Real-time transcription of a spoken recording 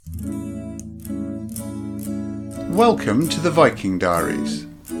Welcome to the Viking Diaries.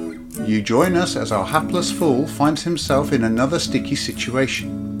 You join us as our hapless fool finds himself in another sticky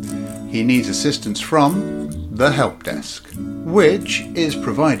situation. He needs assistance from the help desk, which is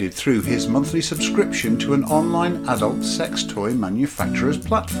provided through his monthly subscription to an online adult sex toy manufacturer's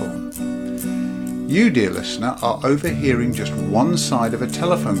platform. You, dear listener, are overhearing just one side of a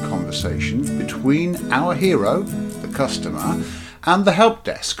telephone conversation between our hero, the customer, and the help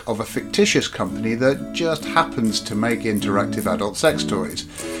desk of a fictitious company that just happens to make interactive adult sex toys.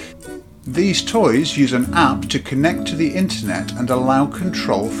 These toys use an app to connect to the internet and allow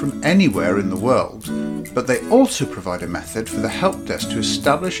control from anywhere in the world, but they also provide a method for the help desk to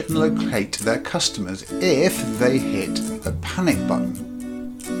establish and locate their customers if they hit the panic button.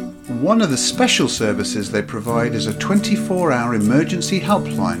 One of the special services they provide is a 24-hour emergency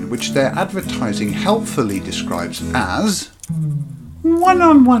helpline, which their advertising helpfully describes as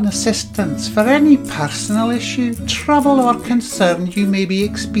one-on-one assistance for any personal issue, trouble or concern you may be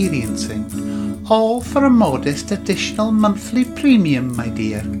experiencing. All for a modest additional monthly premium, my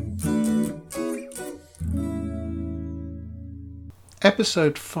dear.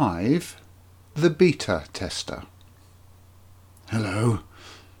 Episode 5, The Beta Tester. Hello,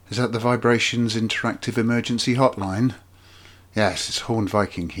 is that the Vibrations Interactive Emergency Hotline? Yes, it's Horned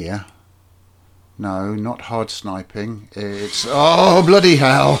Viking here. No, not hard sniping. It's... Oh, bloody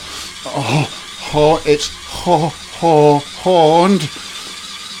hell! It's Horned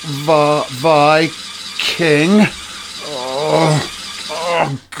Viking.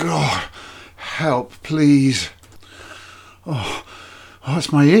 Oh, God. Help, please. Oh,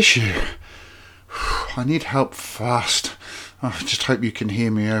 what's my issue? I need help fast. I just hope you can hear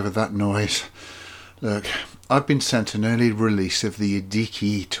me over that noise. Look, I've been sent an early release of the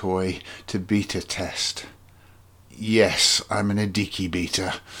Adik-E toy to beta test. Yes, I'm an Adik-E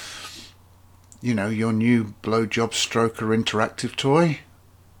beta. You know, your new blowjob stroker interactive toy?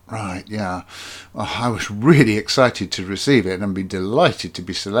 Right, yeah. Well, I was really excited to receive it and be delighted to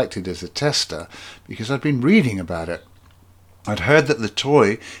be selected as a tester because I'd been reading about it. I'd heard that the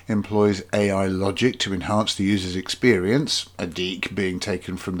toy employs AI logic to enhance the user's experience, adik being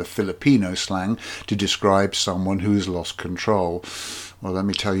taken from the Filipino slang to describe someone who has lost control. Well, let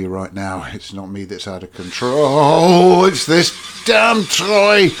me tell you right now, it's not me that's out of control, it's this damn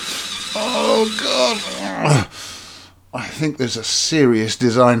toy! Oh, God! I think there's a serious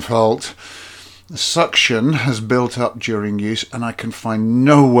design fault. The suction has built up during use and I can find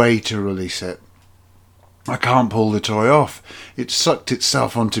no way to release it. I can't pull the toy off. It sucked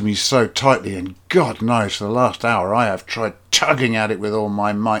itself onto me so tightly, and God knows for the last hour I have tried tugging at it with all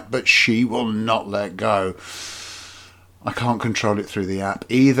my might, but she will not let go. I can't control it through the app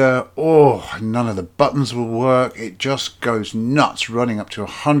either. Oh, none of the buttons will work. It just goes nuts, running up to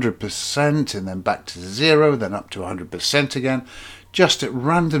 100% and then back to 0, then up to 100% again, just at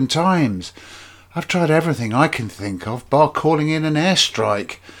random times. I've tried everything I can think of, bar calling in an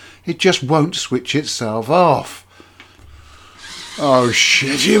airstrike. It just won't switch itself off. Oh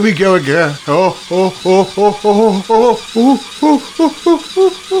shit, here we go again. Oh.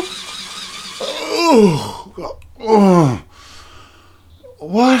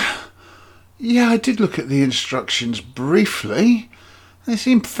 What? Yeah, I did look at the instructions briefly. They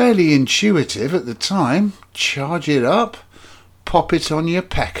seemed fairly intuitive at the time. Charge it up, pop it on your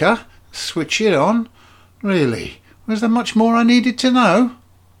pecker, switch it on. Really? Was there much more I needed to know?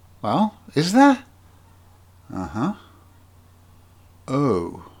 Well, is there? Uh-huh.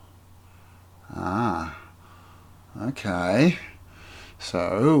 Oh. Ah. Okay.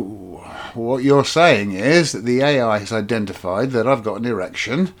 So, what you're saying is that the AI has identified that I've got an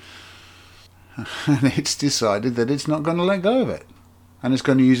erection and it's decided that it's not going to let go of it. And it's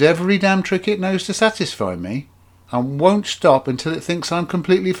going to use every damn trick it knows to satisfy me and won't stop until it thinks I'm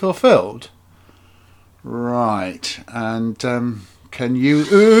completely fulfilled. Right. And, can you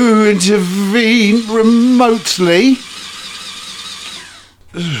intervene remotely?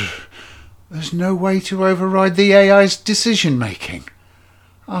 There's no way to override the AI's decision making.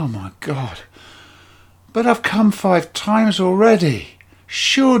 Oh my God. But I've come 5 times already.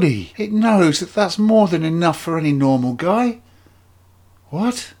 Surely it knows that that's more than enough for any normal guy.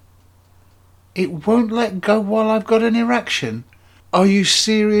 What? It won't let go while I've got an erection? Are you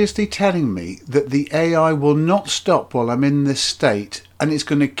seriously telling me that the AI will not stop while I'm in this state and it's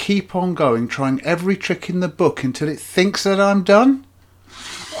going to keep on going, trying every trick in the book until it thinks that I'm done?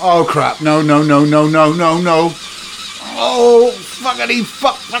 Oh crap, no. Oh, fuckity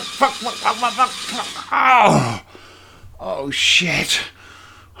fuck. Oh shit.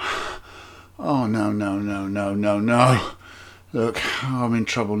 Oh no. Look, I'm in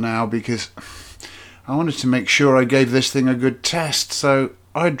trouble now because I wanted to make sure I gave this thing a good test, so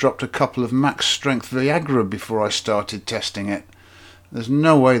I dropped a couple of max strength Viagra before I started testing it. There's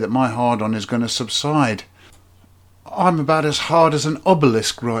no way that my hard-on is going to subside. I'm about as hard as an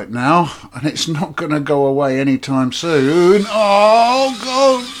obelisk right now, and it's not going to go away anytime soon. Oh,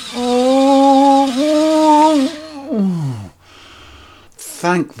 God! Oh.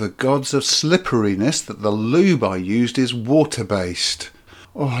 Thank the gods of slipperiness that the lube I used is water-based.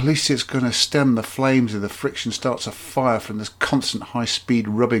 Oh, at least it's going to stem the flames if the friction starts a fire from this constant high-speed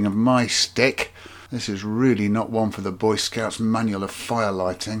rubbing of my stick. This is really not one for the Boy Scouts manual of fire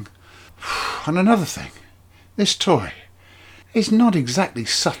lighting. And another thing, this toy is not exactly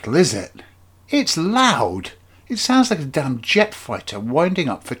subtle, is it? It's loud. It sounds like a damn jet fighter winding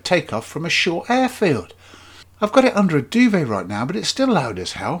up for takeoff from a short airfield. I've got it under a duvet right now, but it's still loud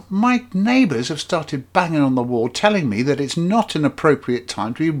as hell. My neighbours have started banging on the wall telling me that it's not an appropriate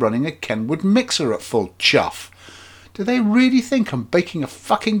time to be running a Kenwood mixer at full chuff. Do they really think I'm baking a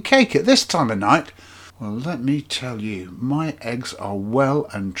fucking cake at this time of night? Well, let me tell you, my eggs are well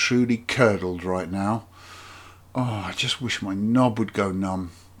and truly curdled right now. Oh, I just wish my knob would go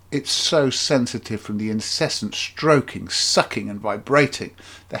numb. It's so sensitive from the incessant stroking, sucking and vibrating.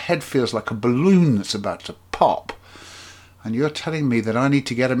 The head feels like a balloon that's about to pop. And you're telling me that I need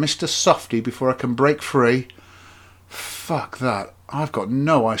to get a Mr. Softy before I can break free? Fuck that. I've got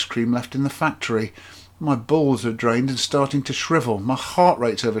no ice cream left in the factory. My balls are drained and starting to shrivel. My heart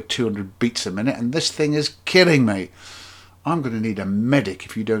rate's over 200 beats a minute and this thing is killing me. I'm going to need a medic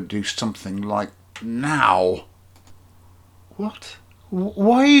if you don't do something like now. What?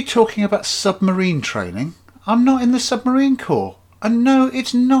 Why are you talking about submarine training? I'm not in the submarine corps. And no,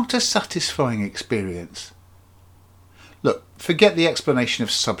 it's not a satisfying experience. Look, forget the explanation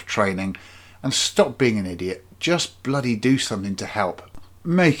of sub-training and stop being an idiot. Just bloody do something to help.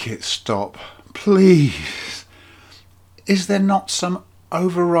 Make it stop. Please. Is there not some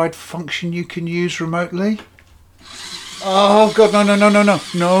override function you can use remotely? Oh God, no.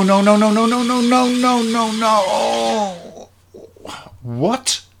 No.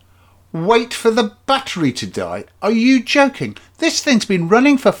 What? Wait for the battery to die? Are you joking? This thing's been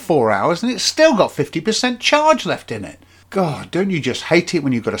running for 4 hours and it's still got 50% charge left in it. God, don't you just hate it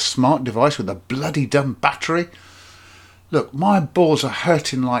when you've got a smart device with a bloody dumb battery? Look, my balls are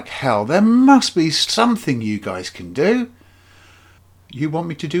hurting like hell. There must be something you guys can do. You want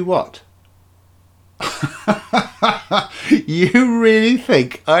me to do what? You really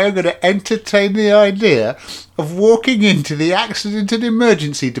think I am going to entertain the idea of walking into the accident and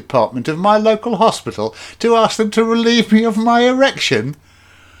emergency department of my local hospital to ask them to relieve me of my erection?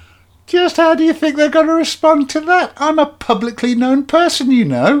 Just how do you think they're going to respond to that? I'm a publicly known person, you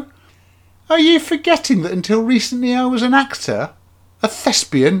know. Are you forgetting that until recently I was an actor, a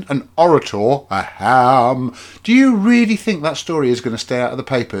thespian, an orator, a ham? Do you really think that story is going to stay out of the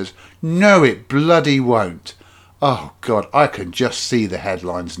papers? No, it bloody won't. Oh, God, I can just see the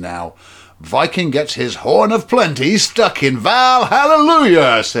headlines now. Viking gets his horn of plenty stuck in Val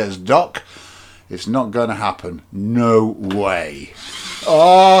Hallelujah, says Doc. It's not going to happen. No way.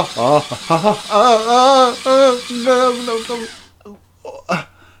 No.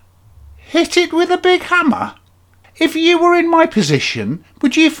 Hit it with a big hammer? If you were in my position,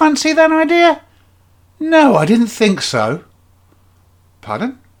 would you fancy that idea? No, I didn't think so.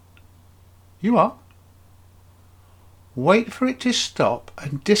 Pardon? You are? Wait for it to stop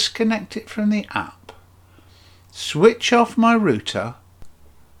and disconnect it from the app. Switch off my router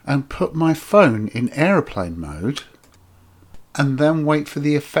and put my phone in airplane mode, and then wait for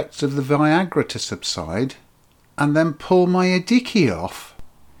the effects of the Viagra to subside, and then pull my Adik-E off.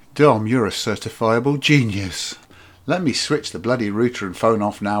 Dom, you're a certifiable genius. Let me switch the bloody router and phone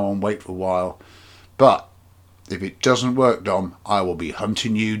off now and wait for a while. But if it doesn't work, Dom, I will be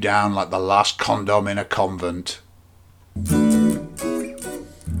hunting you down like the last condom in a convent.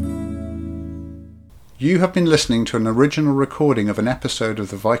 You have been listening to an original recording of an episode of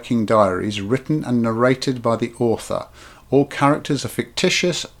the Viking Diaries written and narrated by the author. All characters are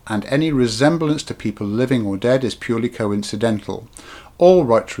fictitious and any resemblance to people living or dead is purely coincidental. All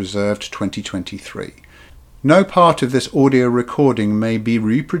rights reserved 2023. No part of this audio recording may be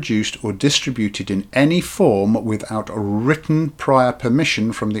reproduced or distributed in any form without a written prior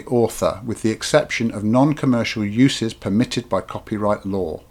permission from the author, with the exception of non-commercial uses permitted by copyright law.